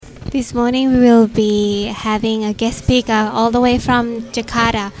This morning we will be having a guest speaker all the way from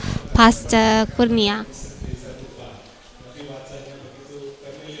Jakarta, Pastor Kurnia.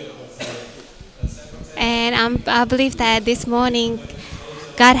 And I believe that this morning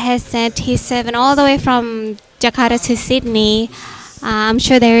God has sent His servant all the way from Jakarta to Sydney. I'm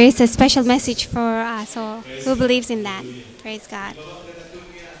sure there is a special message for us all who believes in that. Praise God.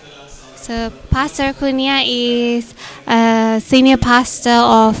 So Pastor Kurnia is a senior pastor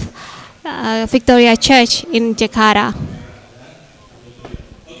of Victoria Church in Jakarta.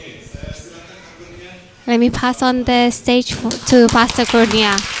 Let me pass on the stage to Pastor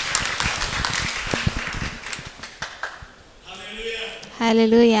Kurnia.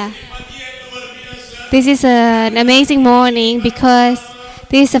 Hallelujah. This is an amazing morning because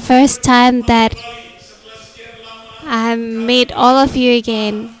this is the first time that I meet all of you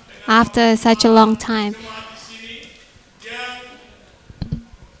again after such a long time.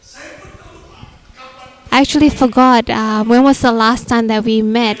 I actually forgot when was the last time that we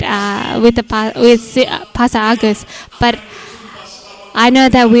met with Pastor August, but I know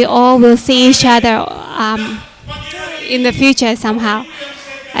that we all will see each other in the future somehow.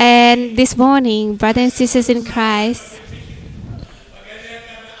 And this morning, brothers and sisters in Christ,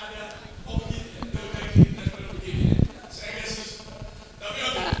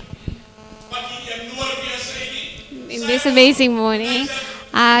 in this amazing morning,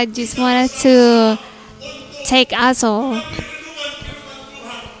 I just wanted to take us all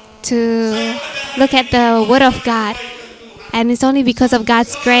to look at the Word of God. And it's only because of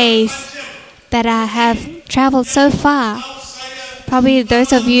God's grace that I have traveled so far. Probably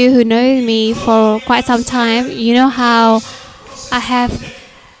those of you who know me for quite some time, you know how I have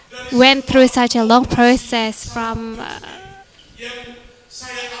went through such a long process from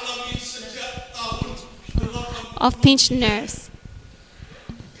of pinched nerves.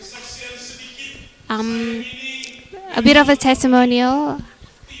 A bit of a testimonial.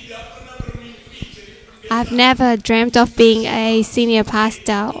 I've never dreamt of being a senior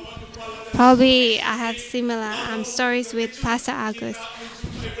pastor. Probably I have similar stories with Pastor August.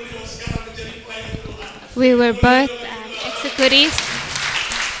 We were both executives,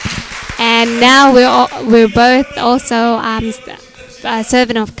 and now we're both also a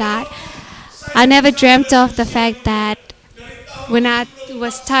servant of God. I never dreamt of the fact that when I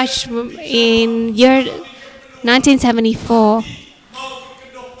was touched in year 1974,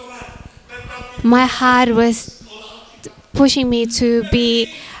 my heart was pushing me to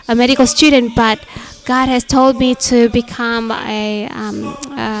be a medical student, but God has told me to become a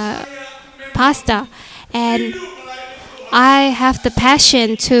pastor, and I have the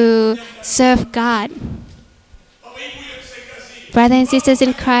passion to serve God. Brothers and sisters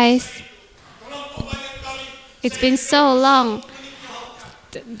in Christ, it's been so long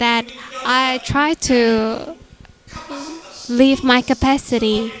that I try to leave my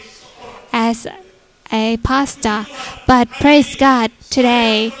capacity as a pastor, but praise God,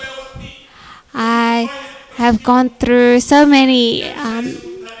 today I have gone through so many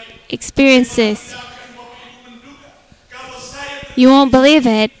experiences. You won't believe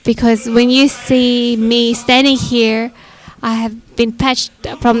it, because when you see me standing here, I have been patched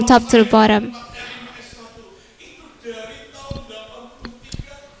from top to the bottom.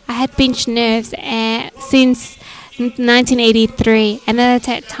 I had pinched nerves since 1983, and at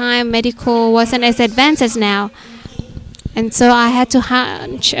that time medical wasn't as advanced as now, and so I had to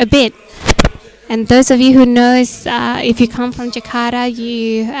hunch a bit. And those of you who knows, if you come from Jakarta,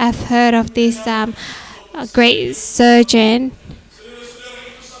 you have heard of this great surgeon,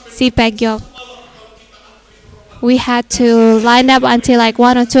 Sipagyok. We had to line up until like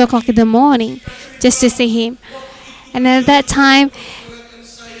 1 or 2 o'clock in the morning just to see him. And at that time,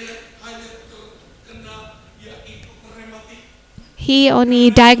 he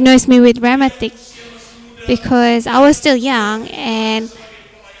only diagnosed me with rheumatic because I was still young and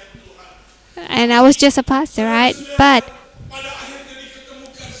I was just a pastor, right? But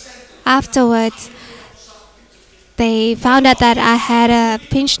afterwards, they found out that I had a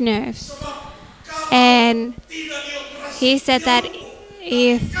pinched nerve, and he said that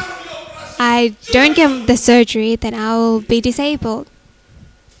if I don't get the surgery, then I will be disabled.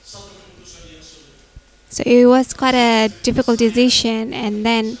 So it was quite a difficult decision, and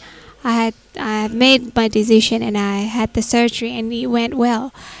then I made my decision and I had the surgery and it went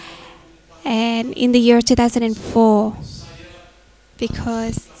well. And in the year 2004,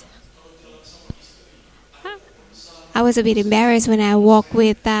 because I was a bit embarrassed when I walk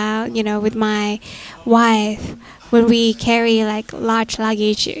with with my wife when we carry like large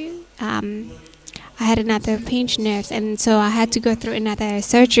luggage. I had another pinched nerves, and so I had to go through another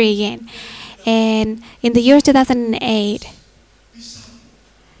surgery again. And in the year 2008,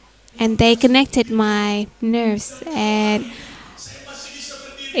 and they connected my nerves. And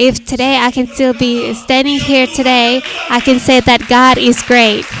if today I can still be standing here today, I can say that God is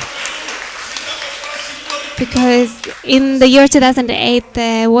great. Because in the year 2008,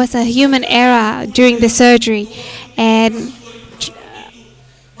 there was a human error during the surgery. And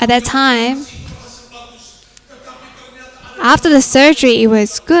at that time, after the surgery, it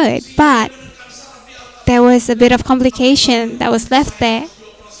was good. But there was a bit of complication that was left there.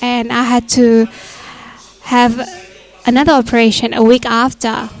 And I had to have another operation a week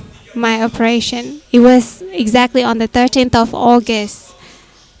after my operation. It was exactly on the 13th of August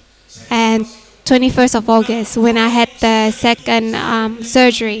and 21st of August when I had the second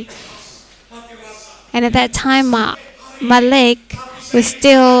surgery. And at that time, my leg was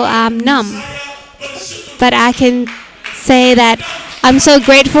still numb. But I can say that I'm so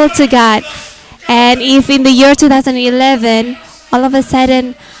grateful to God. And if in the year 2011, all of a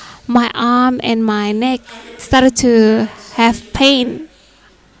sudden, my arm and my neck started to have pain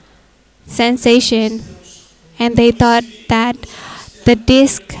sensation, and they thought that the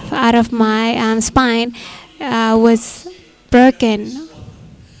disc out of my spine was broken,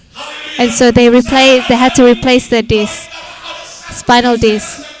 and so they had to replace the spinal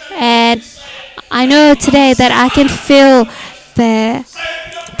disc. And I know today that I can feel the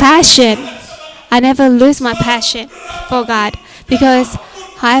passion. I never lose my passion for God, because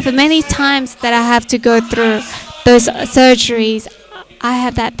however many times that I have to go through those surgeries, I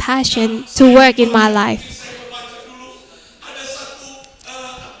have that passion to work in my life.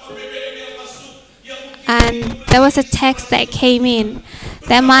 And there was a text that came in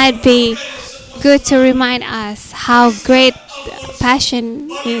that might be good to remind us how great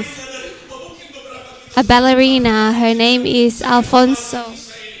passion is. A ballerina, her name is Alicia Alfonso.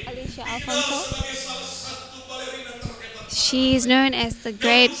 She is known as the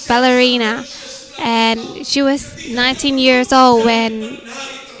great ballerina, and she was 19 years old when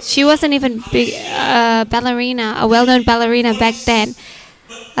she wasn't even a ballerina, a well-known ballerina back then.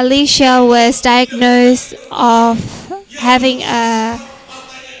 Alicia was diagnosed of having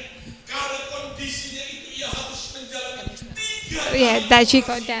that she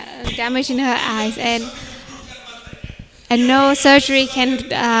got damage in her eyes, and no surgery can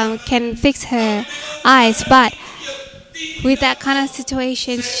fix her eyes. But with that kind of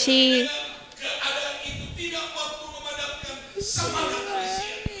situation,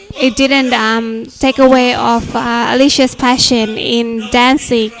 it didn't take away of Alicia's passion in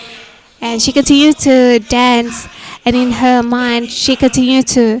dancing, and she continued to dance. And in her mind, she continued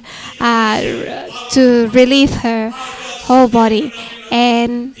to relieve her whole body.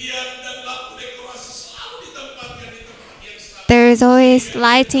 And there is always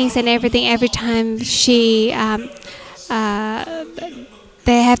lightings and everything every time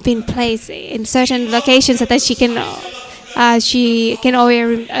they have been placed in certain locations so that she can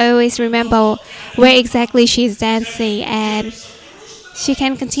always remember where exactly she's dancing, and she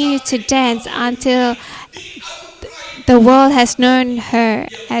can continue to dance until the world has known her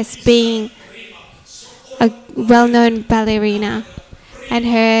as being a well-known ballerina, and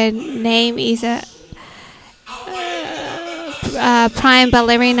her name is a prime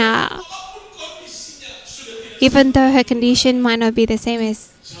ballerina. Even though her condition might not be the same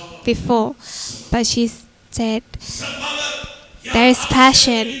as before, but she said there is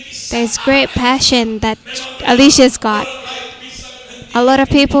passion, there is great passion that Alicia's got. A lot of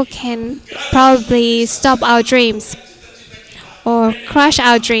people can probably stop our dreams or crush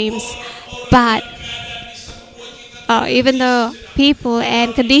our dreams, but even though people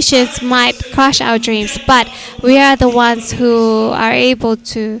and conditions might crush our dreams, but we are the ones who are able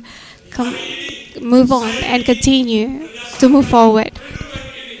to move on and continue to move forward.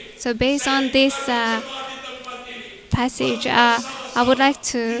 So based on this passage, I would like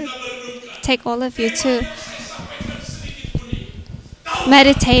to take all of you to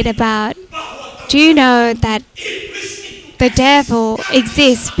meditate about, do you know that the devil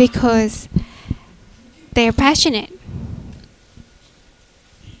exists because they're passionate?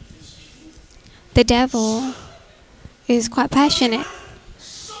 The devil is quite passionate.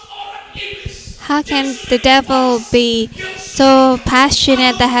 How can the devil be so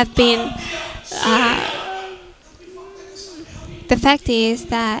passionate that have been... the fact is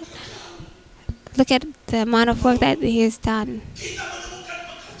that look at the amount of work that he has done.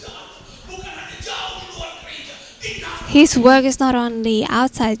 His work is not only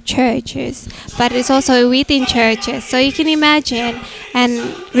outside churches, but it's also within churches. So you can imagine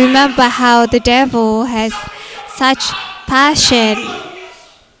and remember how the devil has such passion.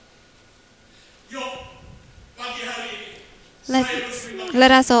 Let,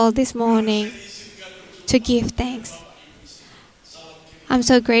 let us all this morning to give thanks. I'm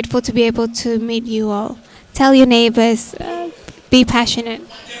so grateful to be able to meet you all. Tell your neighbors, be passionate.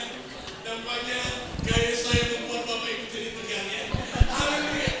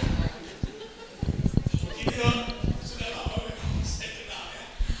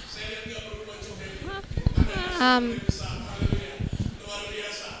 Um,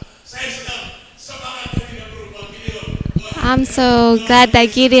 I'm so glad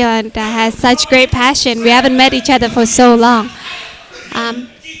that Gideon has such great passion. We haven't met each other for so long.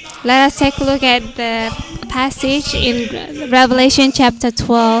 Let us take a look at the passage in Revelation chapter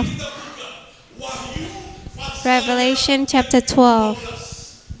 12. Revelation chapter 12.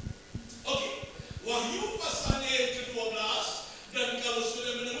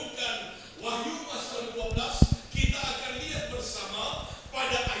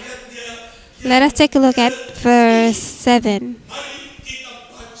 Let us take a look at verse 7.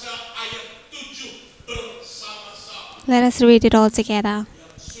 Let us read it all together.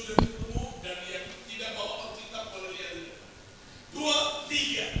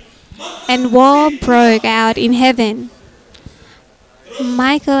 And war broke out in heaven.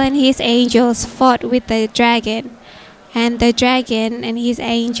 Michael and his angels fought with the dragon, and the dragon and his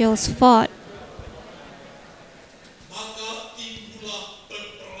angels fought.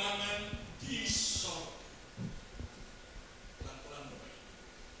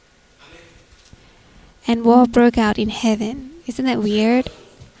 And war broke out in heaven. Isn't that weird?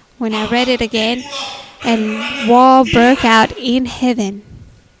 When I read it again, and war broke out in heaven.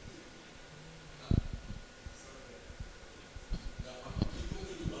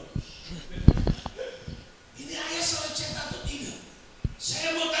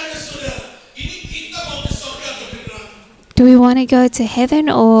 Do we want to go to heaven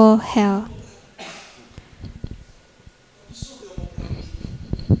or hell?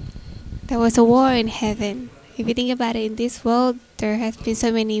 There was a war in heaven. If you think about it, in this world, there have been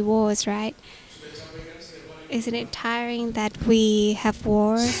so many wars, right? Isn't it tiring that we have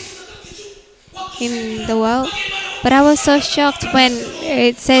wars in the world? But I was so shocked when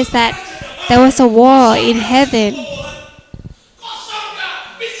it says that there was a war in heaven.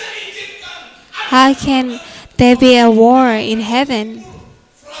 How can there be a war in heaven?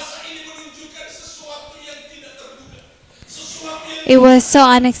 It was so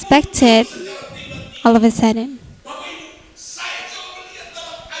unexpected all of a sudden.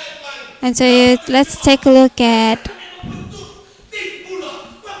 And so let's take a look at,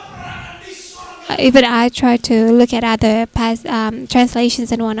 even I tried to look at other past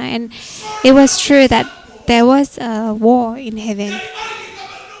translations and whatnot, and it was true that there was a war in heaven.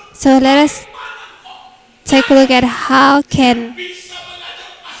 So let us take a look at how can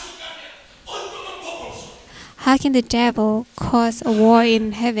the devil cause a war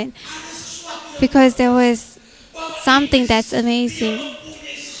in heaven? Because there was something that's amazing.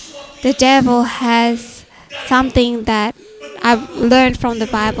 The devil has something that I've learned from the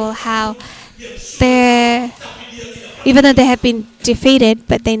Bible, how even though they have been defeated,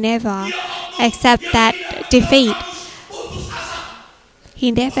 but they never accept that defeat.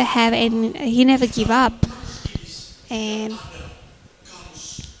 He never give up. And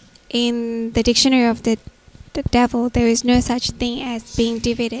in the dictionary of the devil, there is no such thing as being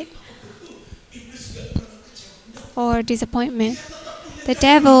defeated or disappointment. The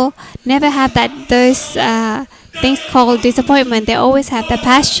devil never have those things called disappointment. They always have the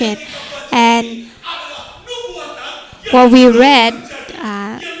passion. And what we read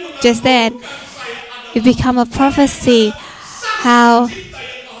just then, it become a prophecy how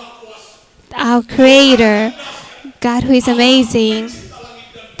our Creator, God who is amazing,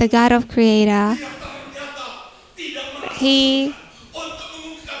 the God of Creator, He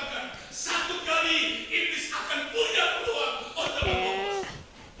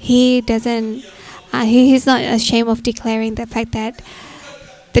doesn't. He's not ashamed of declaring the fact that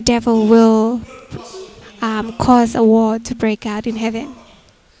the devil will cause a war to break out in heaven.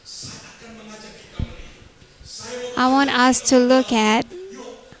 I want us to look at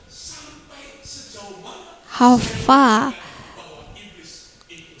how far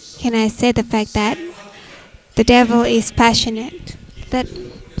can I say the fact that the devil is passionate. That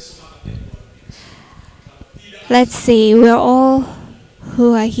let's see, we're all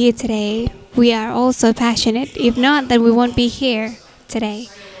who are here today, we are also passionate. If not, then we won't be here today.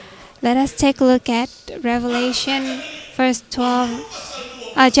 Let us take a look at Revelation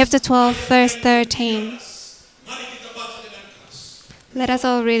chapter 12, verse 13. Let us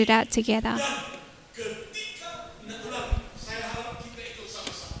all read it out together.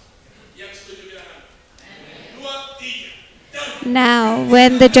 Now,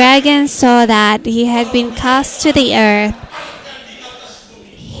 when the dragon saw that he had been cast to the earth,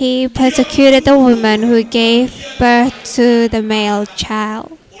 he persecuted the woman who gave birth to the male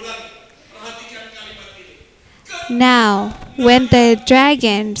child. Now, when the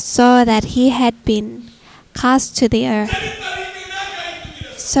dragon saw that he had been cast to the earth,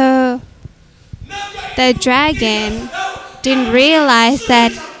 so the dragon didn't realize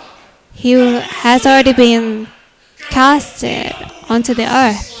that he has already been casted onto the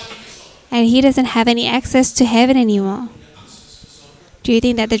earth, and he doesn't have any access to heaven anymore. Do you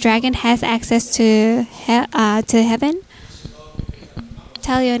think that the dragon has access to heaven?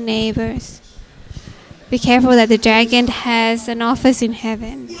 Tell your neighbors. Be careful that the dragon has an office in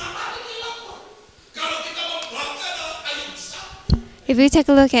heaven. If we take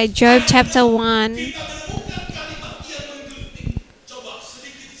a look at Job chapter 1,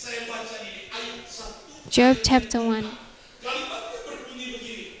 Job chapter 1.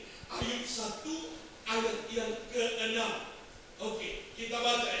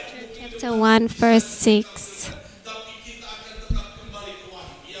 Chapter 1 verse 6.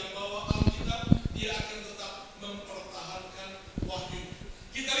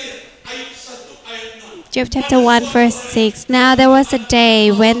 Job chapter 1 verse 6. Now there was a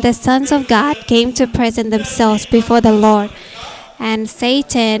day when the sons of God came to present themselves before the Lord, and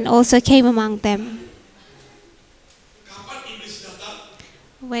Satan also came among them.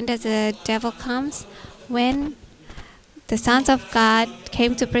 When does the devil comes? When the sons of God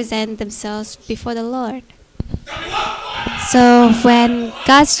came to present themselves before the Lord. So when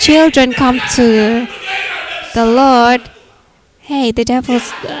God's children come to the Lord, hey, the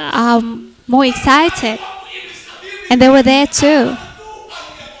devil's more excited, and they were there too.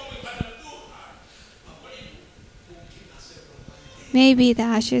 Maybe the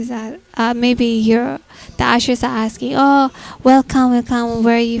ushers are. The ushers are asking, "Oh, welcome, welcome.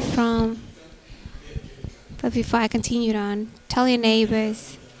 Where are you from?" But before I continue on, tell your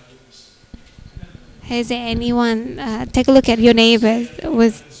neighbors. Is there anyone? Take a look at your neighbors.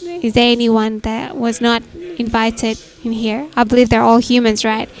 Is there anyone that was not invited in here? I believe they're all humans,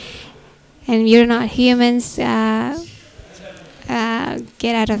 right? And you're not humans. Get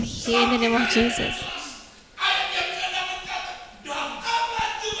out of here in the name of Jesus.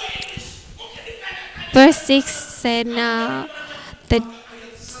 Verse 6 said, "Now that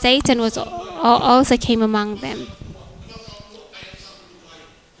Satan also came among them."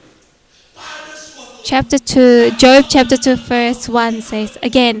 Job chapter 2 verse 1 says,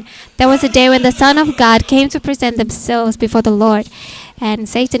 "Again, there was a day when the Son of God came to present themselves before the Lord, and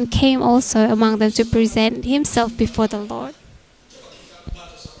Satan came also among them to present himself before the Lord."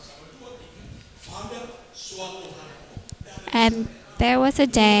 And there was a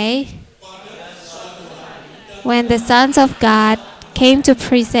day when the sons of God came to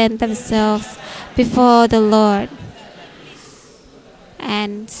present themselves before the Lord,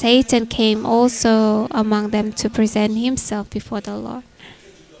 and Satan came also among them to present himself before the Lord.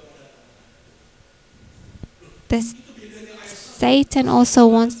 Satan also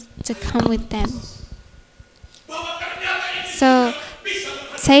wants to come with them. So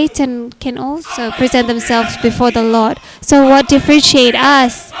Satan can also present themselves before the Lord. So what differentiates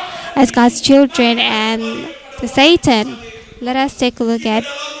us as God's children and the Satan? Let us take a look at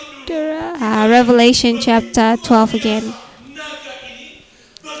Revelation chapter 12 again.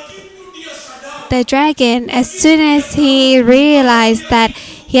 The dragon, as soon as he realized that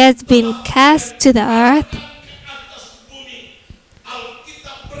he has been cast to the earth,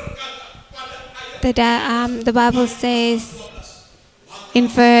 the Bible says in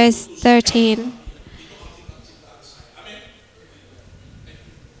verse 13,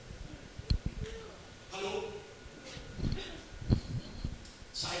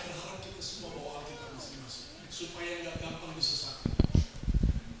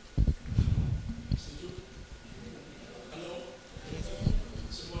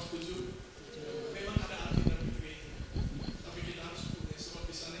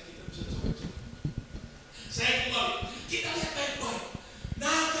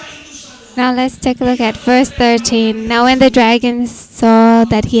 now let's take a look at verse 13. Now when the dragon saw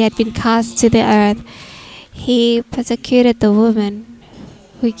that he had been cast to the earth, he persecuted the woman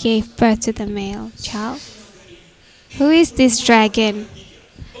who gave birth to the male child. Who is this dragon?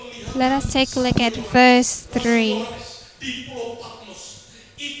 Let us take a look at verse 3.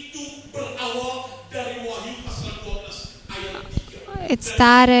 It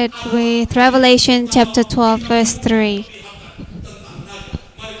started with Revelation chapter 12 verse 3.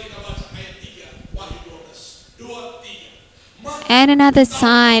 another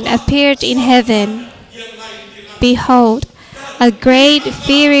sign appeared in heaven. Behold, a great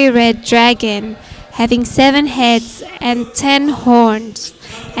fiery red dragon, having 7 heads and 10 horns,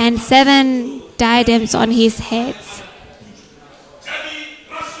 and 7 diadems on his heads.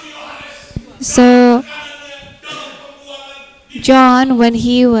 So John, when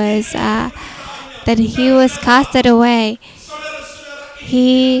he was casted away,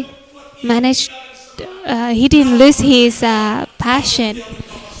 he managed. He didn't lose his passion.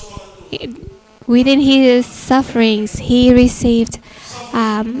 Within his sufferings, he received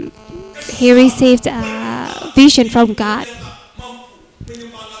vision from God,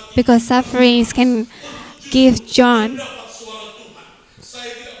 because sufferings can give John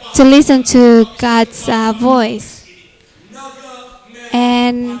to listen to God's voice.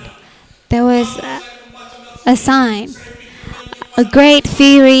 And there was a sign, a great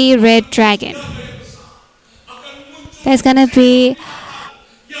fiery red dragon. There's gonna be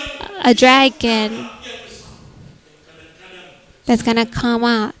a dragon that's gonna come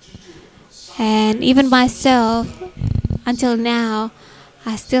out. And even myself, until now,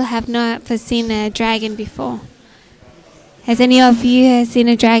 I still have not seen a dragon before. Has any of you seen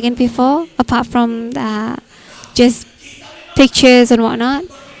a dragon before, apart from just pictures and whatnot?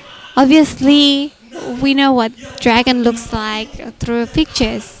 Obviously, we know what dragon looks like through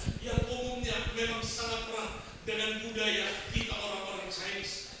pictures.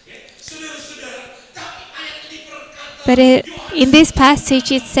 But in this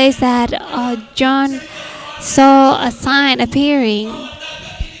passage, it says that John saw a sign appearing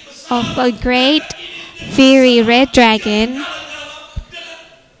of a great fiery red dragon.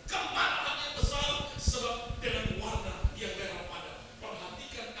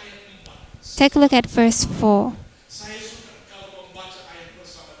 Take a look at verse 4.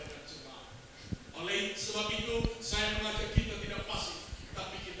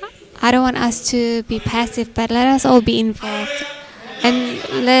 I don't want us to be passive, but let us all be involved. And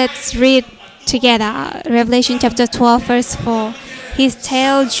let's read together Revelation chapter 12, verse 4. His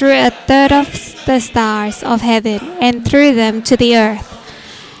tail drew a third of the stars of heaven and threw them to the earth.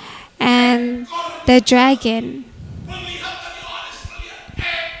 And the dragon.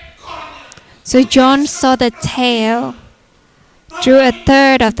 So John saw the tail drew a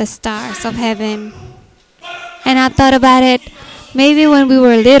third of the stars of heaven. And I thought about it. Maybe when we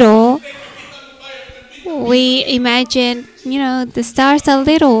were little, we imagined, the stars are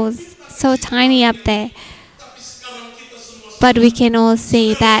little, so tiny up there. But we can all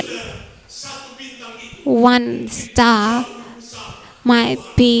see that one star might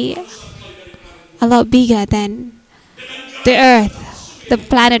be a lot bigger than the Earth, the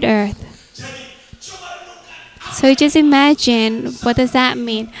planet Earth. So just imagine, what does that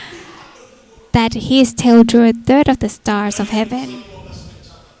mean? That his tail drew a third of the stars of heaven.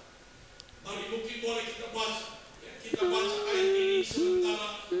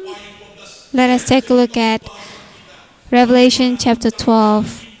 Let us take a look at Revelation chapter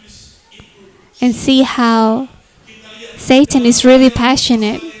 12 and see how Satan is really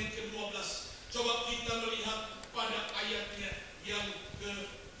passionate.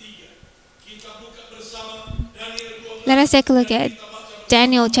 Let us take a look at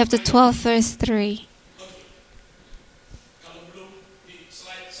Daniel chapter 12, verse 3.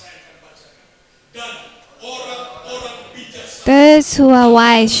 Those who are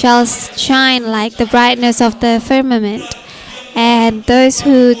wise shall shine like the brightness of the firmament, and those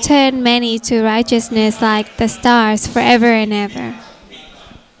who turn many to righteousness like the stars forever and ever.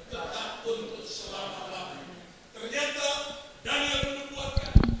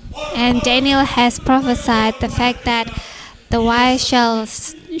 And Daniel has prophesied the fact that the wise shall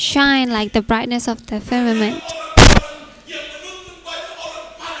shine like the brightness of the firmament.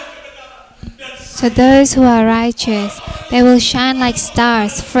 So those who are righteous, they will shine like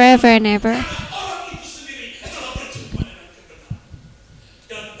stars forever and ever.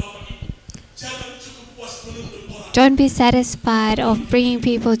 Don't be satisfied of bringing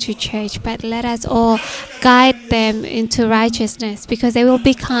people to church, but let us all guide them into righteousness, because they will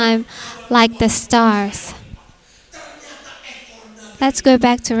become like the stars. Let's go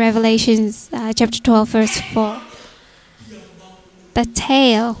back to Revelation chapter 12, verse 4. The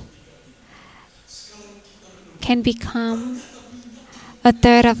tail can become a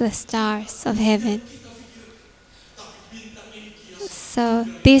third of the stars of heaven. So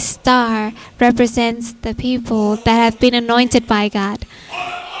this star represents the people that have been anointed by God.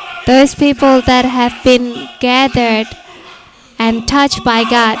 Those people that have been gathered and touched by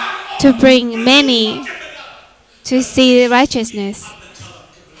God to bring many to see righteousness.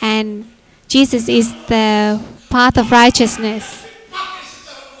 And Jesus is the path of righteousness.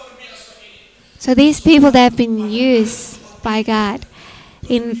 So these people that have been used by God,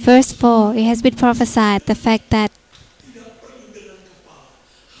 in verse 4, it has been prophesied the fact that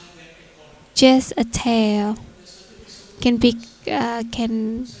just a tail can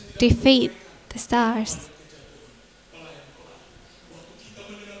defeat the stars.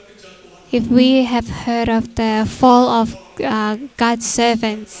 If we have heard of the fall of God's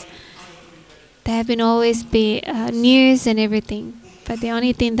servants, there have been always be news and everything, but the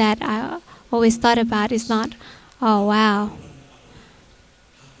only thing that I always thought about is not, oh wow,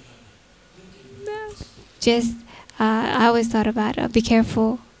 just I always thought about, be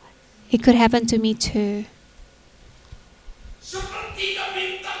careful, it could happen to me too.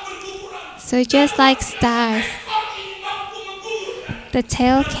 So just like stars, the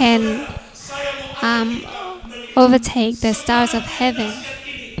tail can overtake the stars of heaven.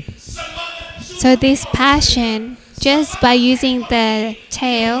 So this passion, just by using the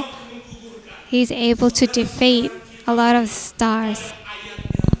tail, he's able to defeat a lot of stars.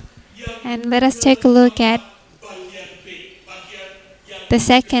 And let us take a look at the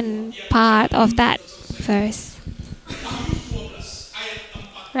second part of that verse.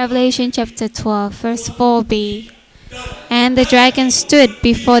 Revelation chapter 12, verse 4b. And the dragon stood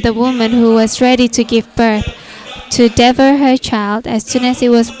before the woman who was ready to give birth, to devour her child as soon as it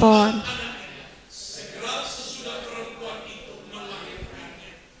was born.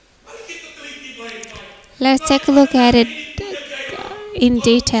 Let's take a look at it in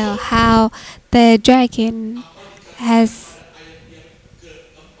detail, how the dragon has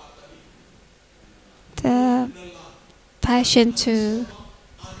the passion to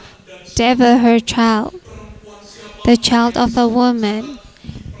devour her child, the child of a woman.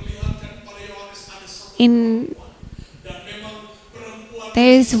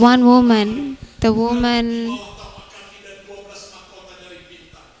 There is one woman, the woman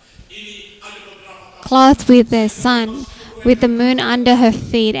clothed with the sun, with the moon under her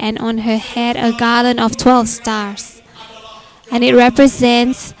feet, and on her head a garland of 12 stars. And it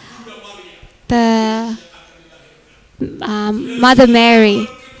represents the Mother Mary.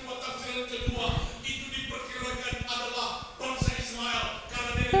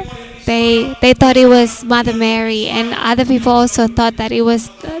 They thought it was Mother Mary, and other people also thought that it was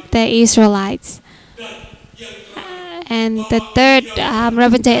the Israelites. And the third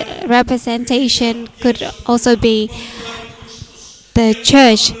representation could also be the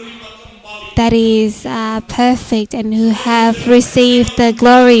church that is perfect and who have received the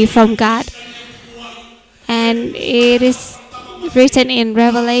glory from God. And it is written in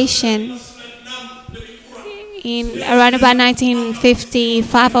Revelation in around about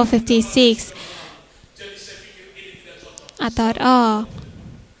 1955 or 56. I thought, oh,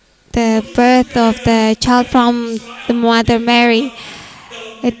 the birth of the child from the Mother Mary,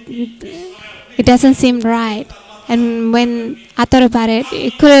 it doesn't seem right. And when I thought about it,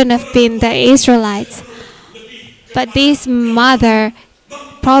 it couldn't have been the Israelites. But this mother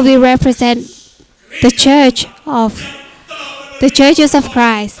probably represents the churches of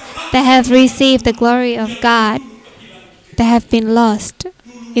Christ that have received the glory of God, that have been lost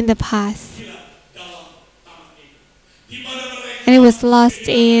in the past. And it was lost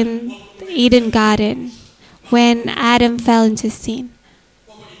in Eden Garden when Adam fell into sin.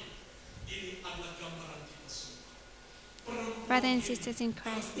 Brothers and sisters in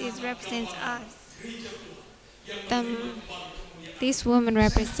Christ, this represents us. This woman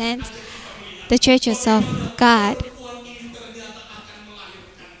represents the churches of God.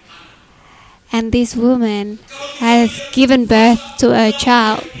 And this woman has given birth to a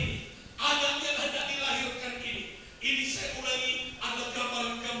child.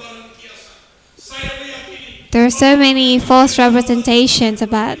 There are so many false representations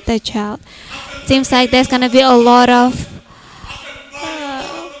about the child. Seems like there's gonna be a lot of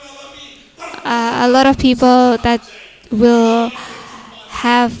people that will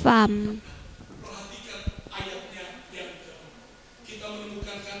have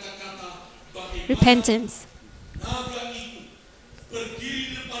repentance.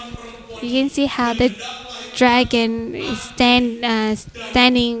 You can see how the dragon is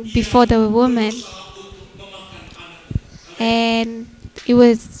standing before the woman, and it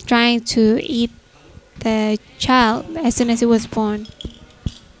was trying to eat the child as soon as it was born.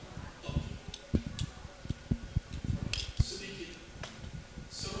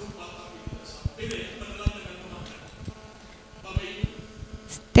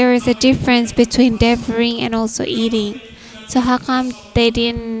 There is a difference between devouring and also eating. So how come they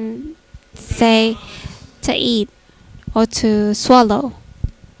didn't say to eat or to swallow?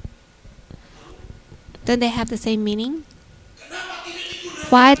 Don't they have the same meaning?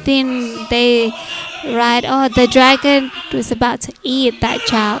 Why didn't they write, oh, the dragon was about to eat that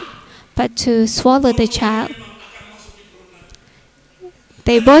child, but to swallow the child?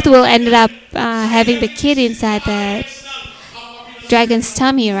 They both will end up having the kid inside the dragon's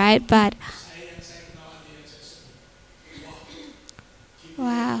tummy, right? But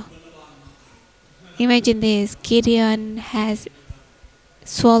wow. Imagine this, Gideon has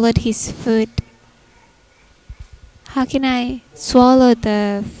swallowed his food. How can I swallow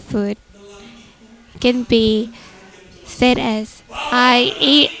the food? It can be said as I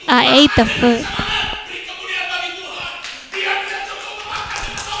ate the food.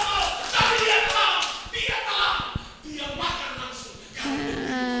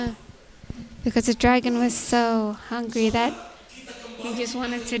 Because the dragon was so hungry that he just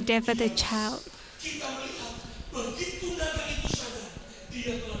wanted to devour the child.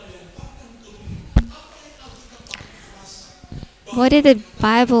 What did the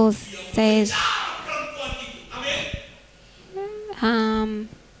Bible say?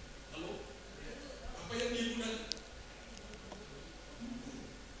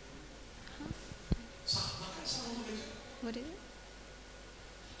 What is it?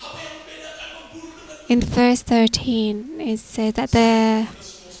 In verse 13, it says that the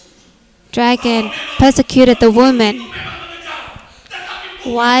dragon persecuted the woman.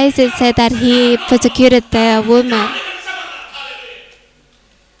 Why is it said that he persecuted the woman?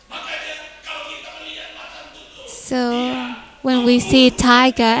 So when we see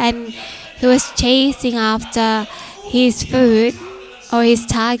tiger and he was chasing after his food or his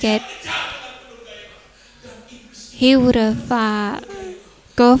target, he would have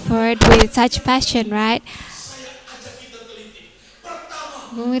go for it with such passion, right?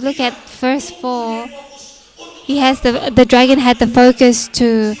 When we look at verse 4, he has the dragon had the focus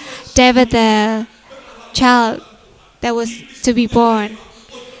to devour the child that was to be born.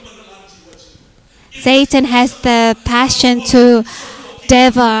 Satan has the passion to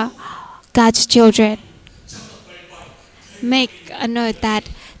devour God's children. Make a note that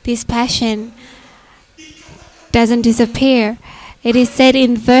this passion doesn't disappear. It is said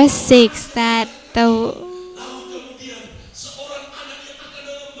in verse 6 that the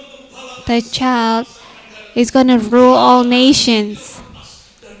child is going to rule all nations.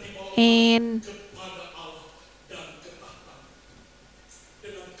 And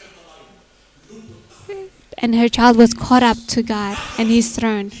her child was caught up to God and His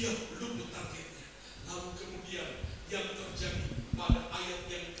throne.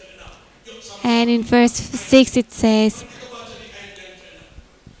 And in verse 6 it says,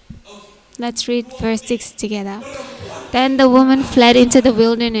 let's read verse 6 together. Then the woman fled into the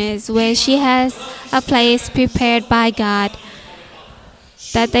wilderness, where she has a place prepared by God,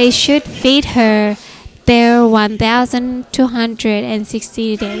 that they should feed her there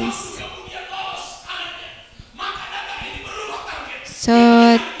 1,260 days.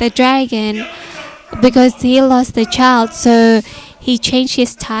 So the dragon, because he lost the child, so he changed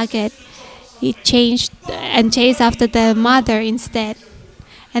his target. He changed and chased after the mother instead.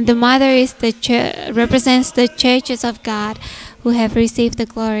 And the mother is represents the churches of God who have received the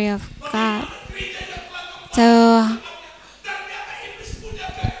glory of God. So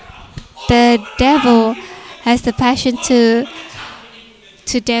the devil has the passion to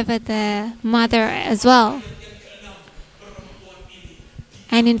devour the mother as well.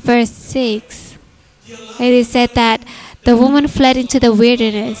 And in verse 6, it is said that the woman fled into the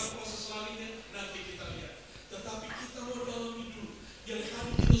wilderness.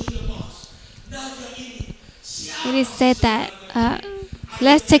 It is said that,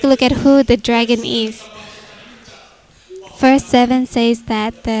 let's take a look at who the dragon is. Verse 7 says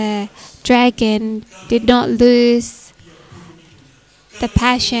that the dragon did not lose the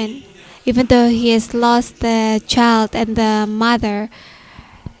passion. Even though he has lost the child and the mother,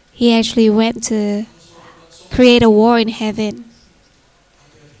 he actually went to create a war in heaven.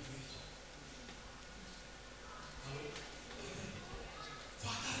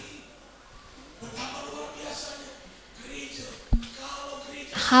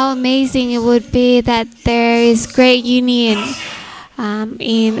 How amazing it would be that there is great union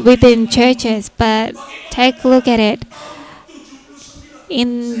within churches. But take a look at it.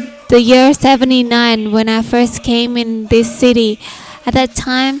 In the year 79, when I first came in this city, at that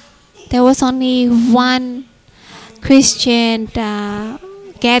time there was only one Christian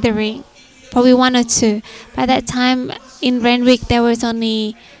gathering, probably one or two. By that time in Renwick there was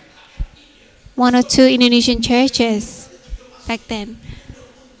only one or two Indonesian churches back then.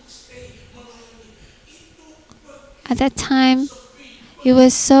 At that time, it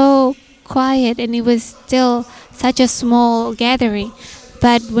was so quiet and it was still such a small gathering.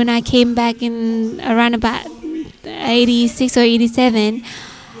 But when I came back in around about 86 or 87,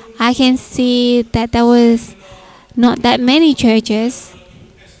 I can see that there was not that many churches.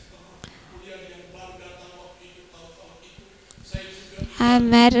 I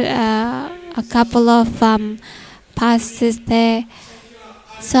met a couple of pastors there,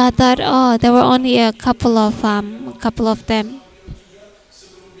 so I thought, oh, there were only a couple of them.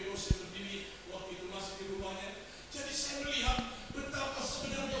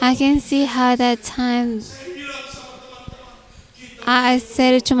 I can see how that time I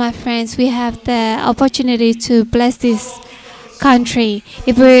said it to my friends, we have the opportunity to bless this country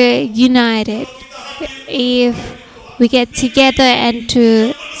if we're united, if we get together and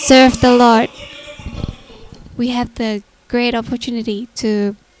to serve the Lord. We have the great opportunity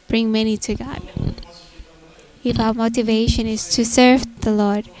to bring many to God. If our motivation is to serve the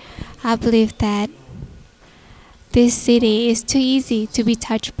Lord, I believe that this city is too easy to be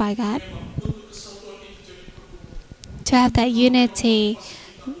touched by God. To have that unity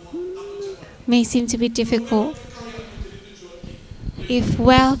may seem to be difficult. If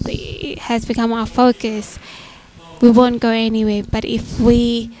wealth has become our focus, we won't go anywhere. But if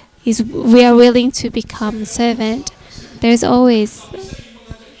we are willing to become servant, there's always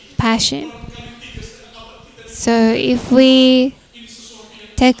passion. So if we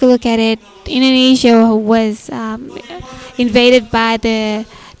take a look at it, Indonesia was invaded by the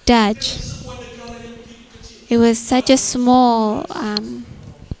Dutch. It was such a small,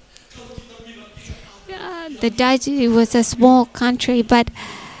 the Dutch, it was a small country, but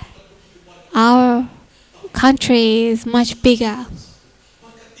our country is much bigger.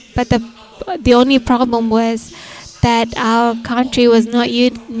 But the only problem was that our country was not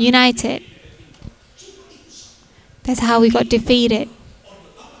united. That's how we got defeated.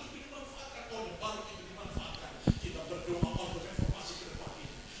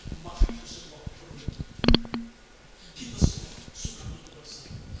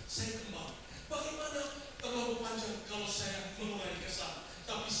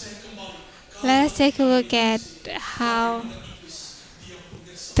 Let us take a look at how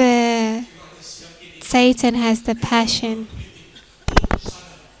the Satan has the passion.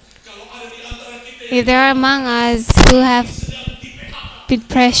 If there are among us who have been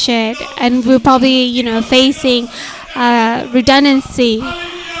pressured and we're probably, facing redundancy,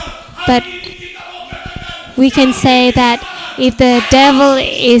 but we can say that if the devil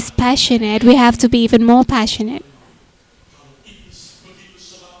is passionate, we have to be even more passionate.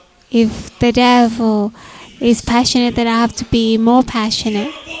 If the devil is passionate, then I have to be more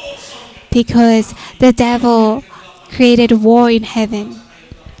passionate, because the devil created war in heaven.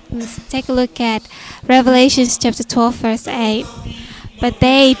 Let's take a look at Revelation chapter 12, verse 8. But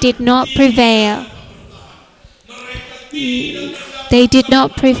they did not prevail. They did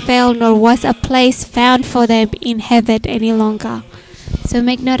not prevail, nor was a place found for them in heaven any longer. So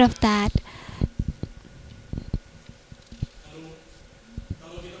make note of that.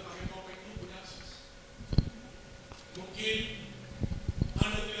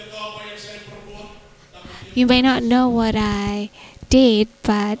 You may not know what I did,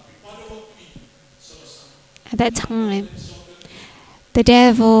 but at that time, the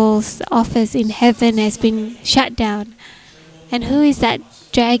devil's office in heaven has been shut down. And who is that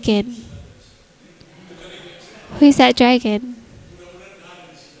dragon? Who is that dragon?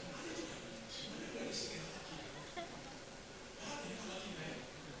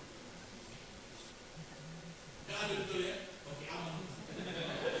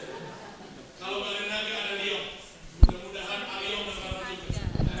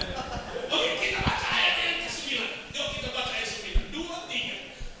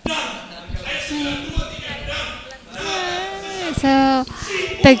 So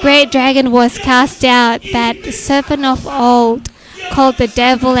the great dragon was cast out, that serpent of old, called the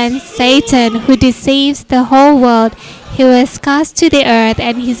devil and Satan, who deceives the whole world. He was cast to the earth,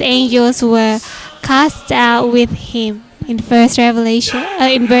 and his angels were cast out with him. In verse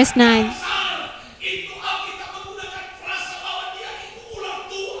 9.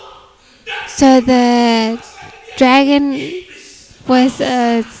 So the dragon was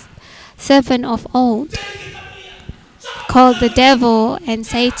a serpent of old, called the devil and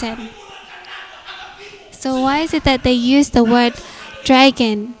Satan. So why is it that they use the word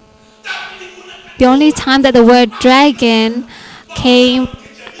dragon? The only time that the word dragon came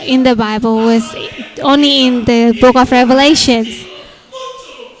in the Bible was only in the book of Revelations.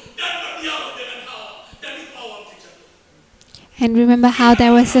 And remember how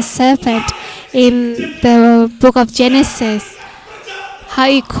there was a serpent in the book of Genesis, how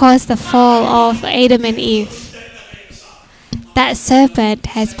it caused the fall of Adam and Eve. that serpent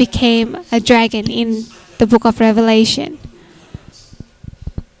has become a dragon in the book of Revelation.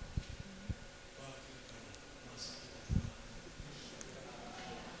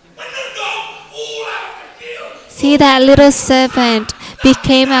 See, that little serpent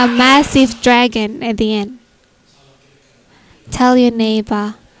became a massive dragon at the end. Tell your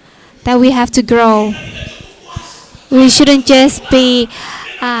neighbor that we have to grow. We shouldn't just be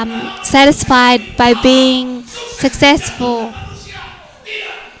satisfied by being successful.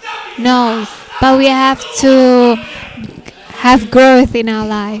 No, but we have to have growth in our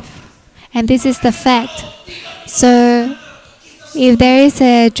life. And this is the fact. So, if there is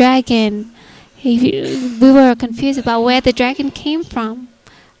a dragon, we were confused about where the dragon came from.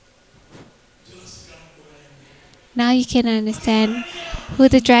 Now you can understand who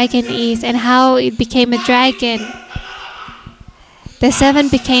the dragon is and how it became a dragon. The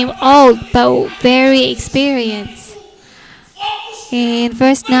servant became old but very experienced. In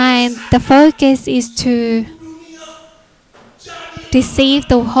verse 9, the focus is to deceive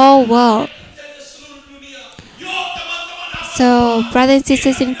the whole world. So, brothers and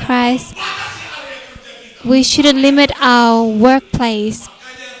sisters in Christ, we shouldn't limit our workplace.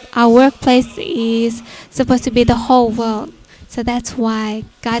 Our workplace is supposed to be the whole world. So that's why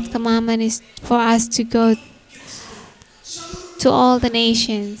God's commandment is for us to go to all the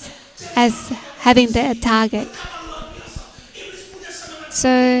nations as having the target.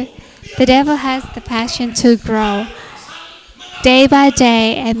 So the devil has the passion to grow day by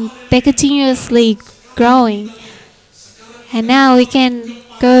day, and they're continuously growing. And now we can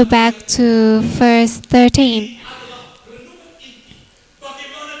go back to verse 13,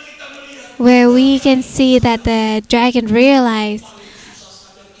 where we can see that the dragon realized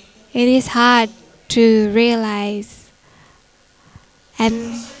it is hard to realize, and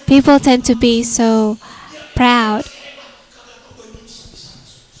people tend to be so proud.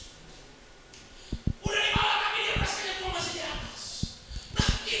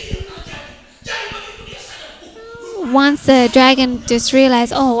 Once the dragon just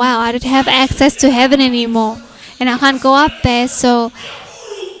realized, oh wow, I don't have access to heaven anymore, and I can't go up there, so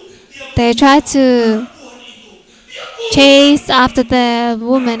they try to chase after the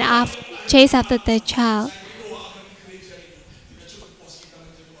woman, chase after the child.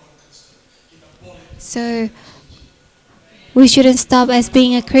 So we shouldn't stop as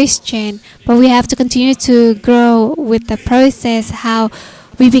being a Christian, but we have to continue to grow with the process how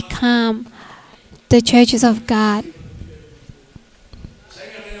we become the churches of God.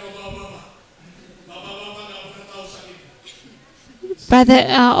 Brother,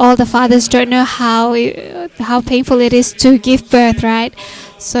 all the fathers don't know how painful it is to give birth, right?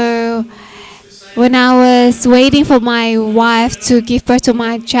 So when I was waiting for my wife to give birth to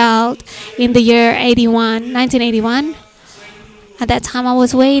my child in the year 1981, at that time I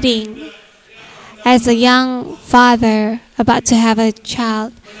was waiting. As a young father about to have a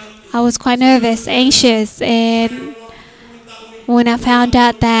child, I was quite nervous, anxious, and when I found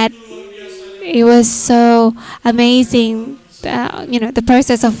out that it was so amazing, the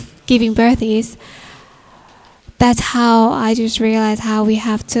process of giving birth is, that's how I just realized how we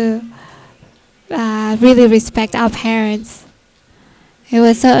have to really respect our parents. It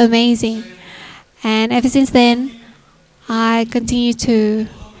was so amazing. And ever since then, I continue to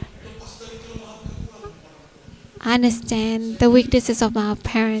understand the weaknesses of our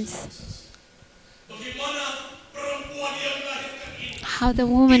parents. How the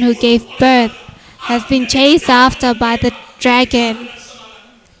woman who gave birth has been chased after by the dragon.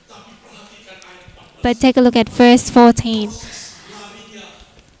 But take a look at verse 14.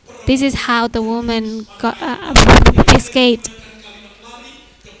 This is how the woman escaped.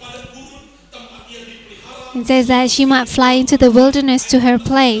 It says that she might fly into the wilderness to her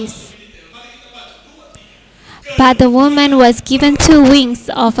place. But the woman was given 2 wings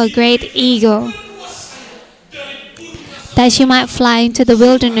of a great eagle, that she might fly into the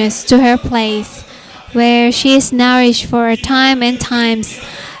wilderness to her place, where she is nourished for a time and times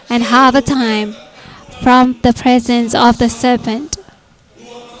and half a time from the presence of the serpent.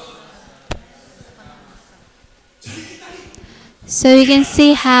 So you can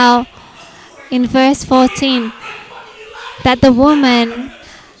see how in verse 14 that the woman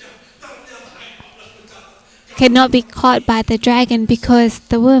cannot be caught by the dragon because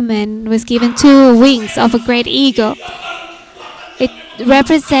the woman was given 2 wings of a great eagle. It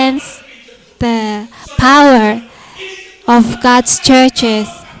represents the power of God's churches.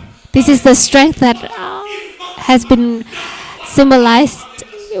 This is the strength that has been symbolized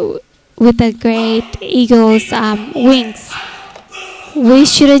with the great eagle's wings. We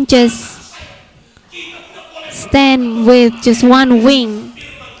shouldn't just stand with just one wing,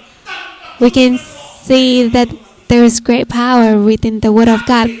 we can see that there is great power within the Word of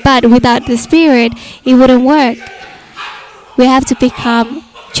God. But without the Spirit, it wouldn't work. We have to become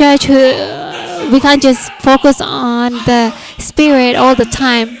church who we can't just focus on the Spirit all the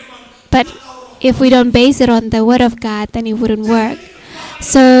time. But if we don't base it on the Word of God, then it wouldn't work.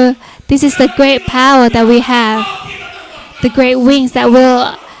 So this is the great power that we have, the great wings that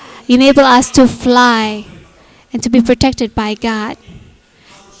will enable us to fly and to be protected by God.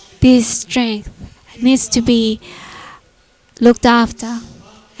 This strength needs to be looked after,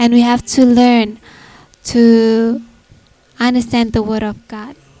 and we have to learn to understand the Word of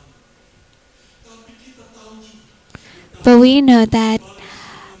God. But we know that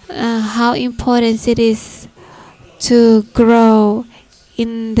how important it is to grow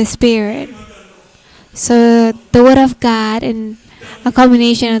in the Spirit. So the Word of God and a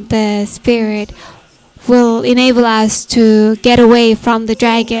combination of the Spirit will enable us to get away from the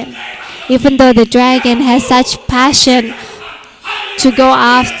dragon. Even though the dragon has such passion to go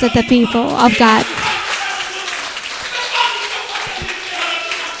after the people of God.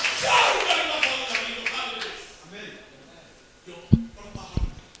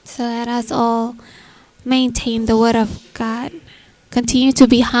 So let us all maintain the Word of God. Continue to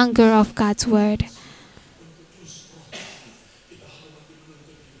be hunger of God's Word.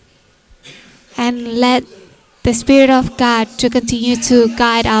 And let the Spirit of God to continue to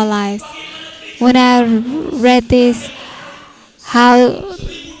guide our lives. When I read this, how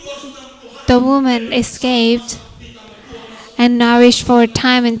the woman escaped and nourished for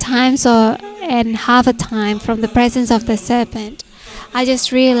time and times and half a time from the presence of the serpent, I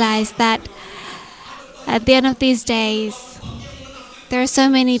just realized that at the end of these days, there are so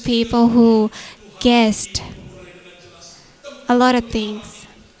many people who guessed a lot of things.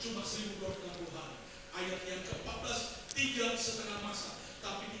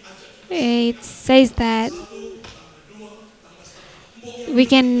 It says that we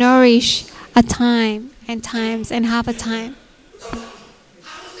can nourish a time and times and half a time.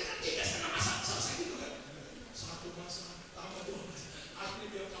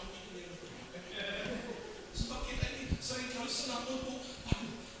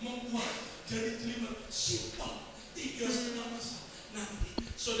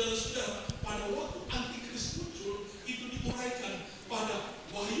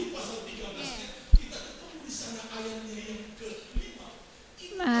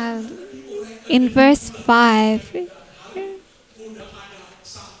 In verse 5,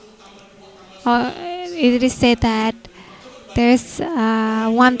 it is said that there's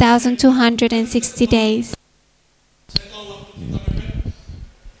 1,260 days.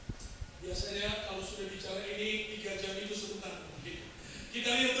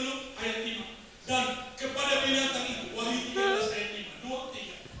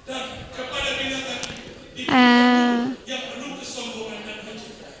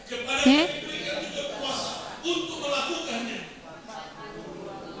 Yeah?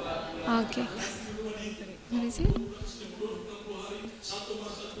 Okay. What is it?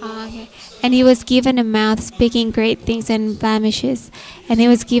 Okay. And he was given a mouth speaking great things and blemishes, and he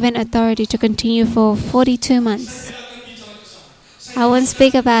was given authority to continue for 42 months. I won't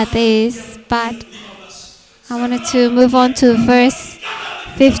speak about this, but I wanted to move on to verse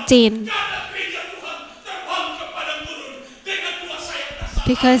 15.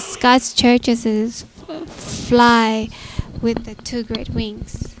 Because God's churches fly with the two great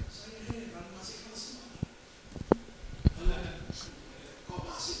wings.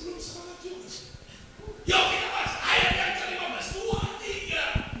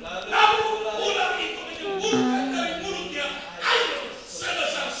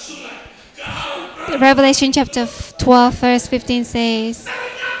 Revelation chapter 12 verse 15 says,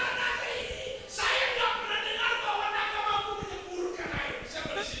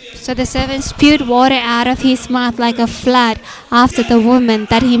 so the servant spewed water out of his mouth like a flood after the woman,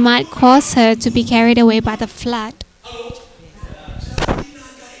 that he might cause her to be carried away by the flood.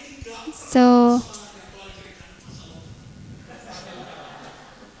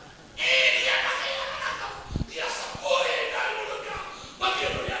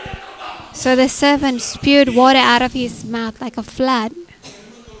 So the servant spewed water out of his mouth like a flood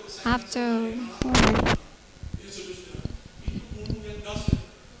after woman.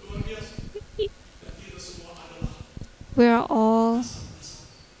 We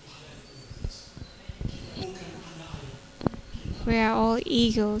are all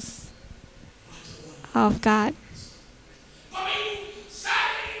eagles of God.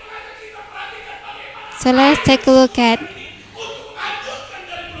 So let's take a look at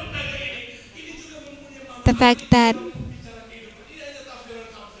the fact that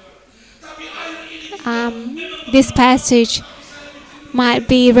this passage might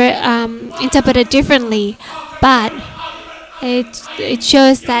be interpreted differently, but it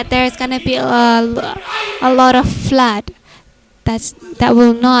shows that there's gonna be a lot of flood that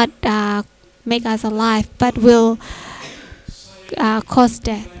will not make us alive, but will cause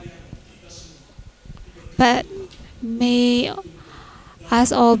death. But may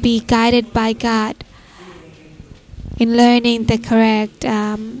us all be guided by God in learning the correct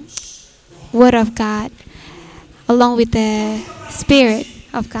Word of God, along with the Spirit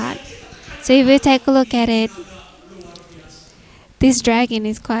of God. So if we take a look at it, this dragon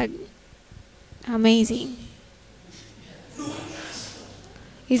is quite amazing,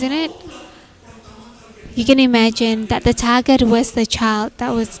 isn't it? You can imagine that the target was the child that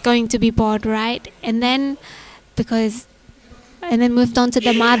was going to be born, right? And then moved on to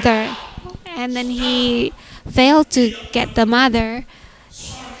the mother, and then he failed to get the mother.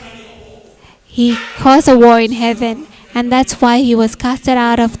 He caused a war in heaven, and that's why he was casted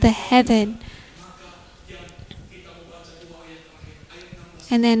out of the heaven.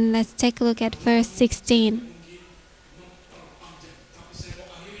 And then let's take a look at verse 16.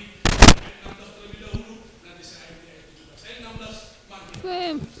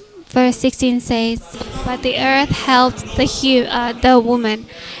 Verse 16 says, "But the earth helped the woman,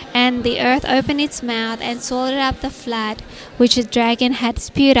 and the earth opened its mouth and swallowed up the flood which the dragon had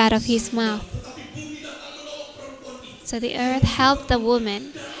spewed out of his mouth." So the earth helped the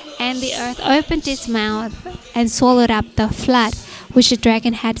woman, and the earth opened its mouth and swallowed up the flood which the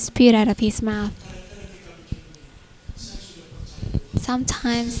dragon had spewed out of his mouth.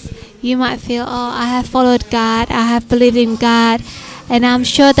 Sometimes you might feel, oh, I have followed God, I have believed in God, and I'm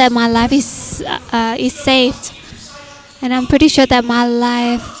sure that my life is saved, and I'm pretty sure that my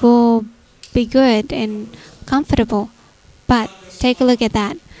life will be good and comfortable. But take a look at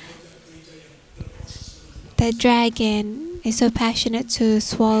that. The dragon is so passionate to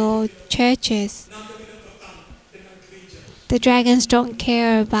swallow churches. The dragons don't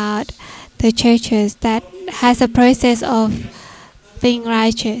care about the churches that has a process of being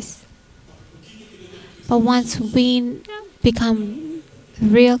righteous. But once we become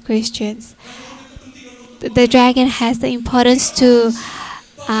real Christians, the dragon has the importance to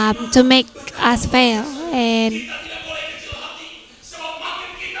make us fail, and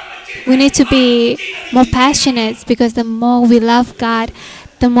we need to be more passionate, because the more we love God,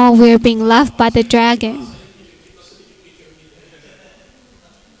 the more we're being loved by the dragon.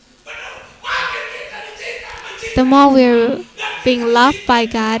 The more we're being loved by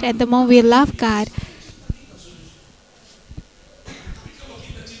God, and the more we love God,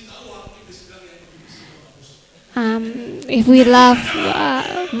 if we love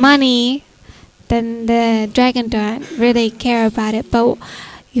money, then the dragon don't really care about it. But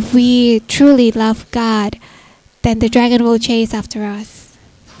if we truly love God, then the dragon will chase after us.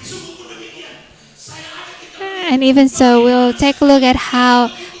 And even so, we'll take a look at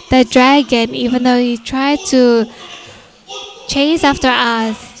how the dragon, even though he tried to chase after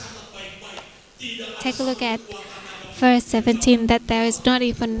us, take a look at verse 17, that there is not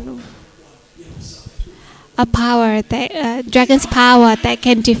even a power, dragon's power, that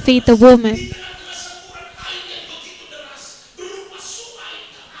can defeat the woman.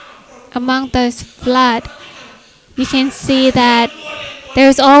 Among those flood, you can see that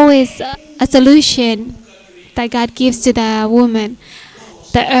there's always a solution that God gives to the woman.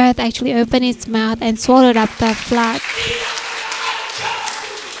 The earth actually opened its mouth and swallowed up the flood.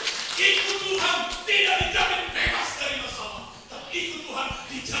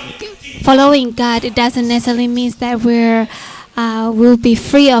 Following God, it doesn't necessarily mean that we'll be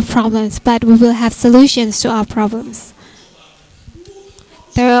free of problems, but we will have solutions to our problems.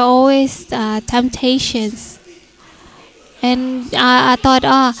 There are always temptations, and I thought,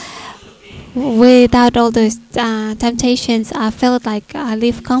 without all those temptations, I felt like I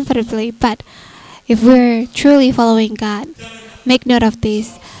live comfortably. But if we're truly following God, make note of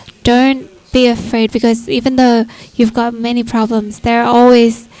this. Don't be afraid, because even though you've got many problems, there are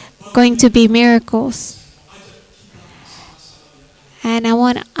always going to be miracles. And I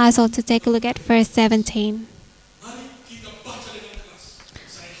want us all to take a look at verse 17.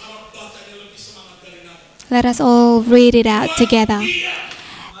 Let us all read it out together.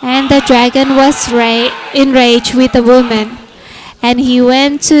 "And the dragon was enraged with the woman, and he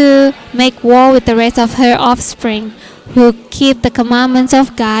went to make war with the rest of her offspring, who keep the commandments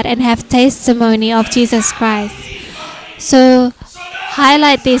of God and have testimony of Jesus Christ." So,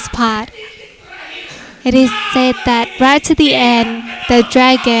 highlight this part. It is said that right to the end, the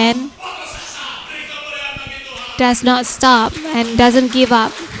dragon does not stop and doesn't give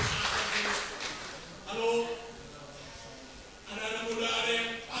up.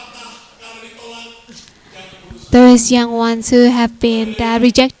 Those young ones who have been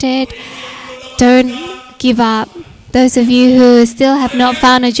rejected, don't give up. Those of you who still have not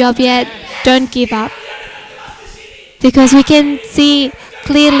found a job yet, don't give up. Because we can see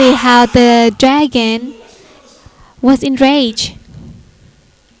clearly how the dragon was enraged.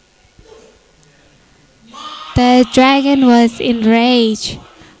 The dragon was enraged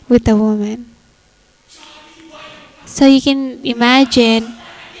with the woman. So you can imagine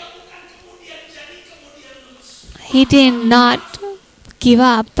he did not give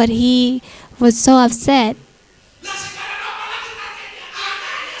up, but he was so upset.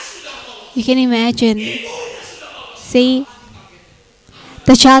 You can imagine. See,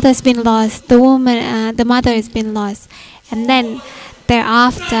 the child has been lost, the woman, the mother has been lost, and then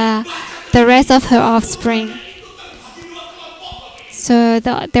thereafter, the rest of her offspring. So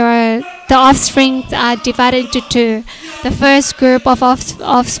the offspring are divided into two. The first group of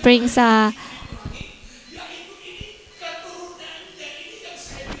offsprings are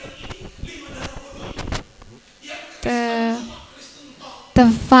the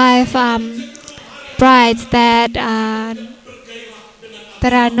five brides that are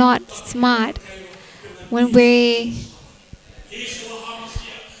not smart. When we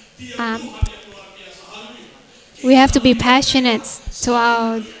have to be passionate to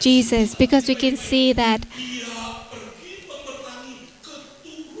our Jesus, because we can see that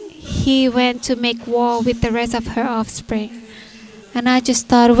he went to make war with the rest of her offspring. And I just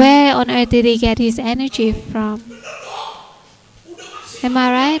thought, where on earth did he get his energy from? Am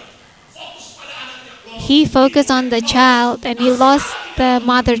I right? He focused on the child and he lost the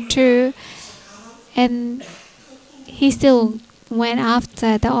mother too. And he still went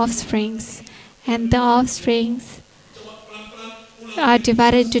after the offsprings. And the offsprings are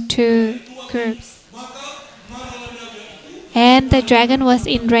divided into two groups. And the dragon was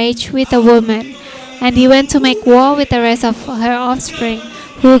enraged with the woman. And he went to make war with the rest of her offspring,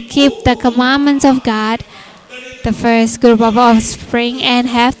 who keep the commandments of God, the first group of offspring, and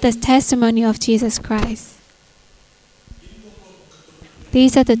have the testimony of Jesus Christ.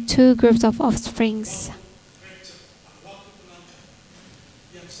 These are the two groups of offsprings.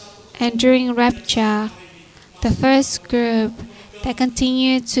 And during rapture, the first group that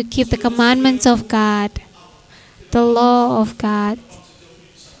continued to keep the commandments of God, the law of God,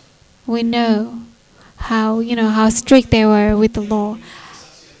 we know how strict they were with the law.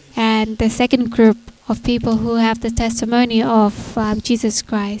 And the second group of people who have the testimony of Jesus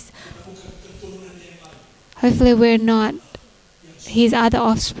Christ. Hopefully we're not his other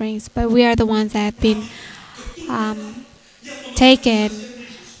offsprings, but we are the ones that have been taken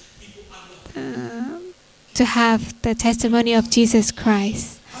to have the testimony of Jesus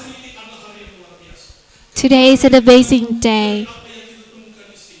Christ. Today is an amazing day.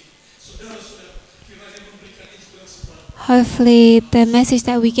 Hopefully the message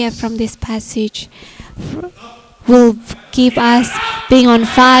that we get from this passage will keep us being on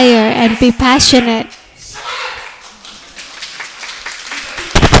fire and be passionate.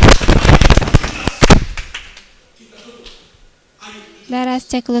 Let us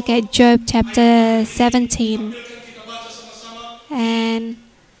take a look at Job chapter 17. And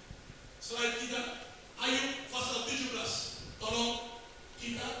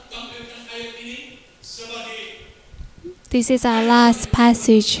this is our last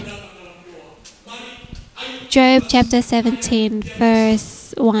passage. Job chapter 17,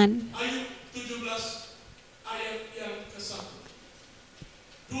 verse 1.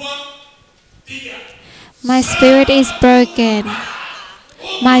 My spirit is broken.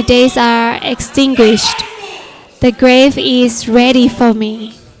 My days are extinguished. The grave is ready for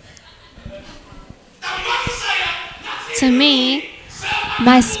me. To me,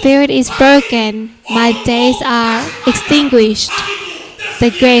 my spirit is broken. My days are extinguished. The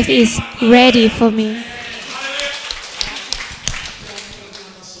grave is ready for me.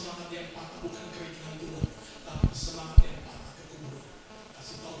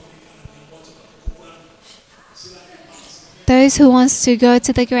 Those who wants to go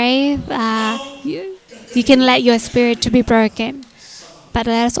to the grave, you can let your spirit to be broken. But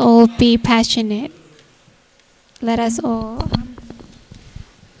let us all be passionate. Let us all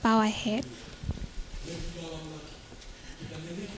bow our head.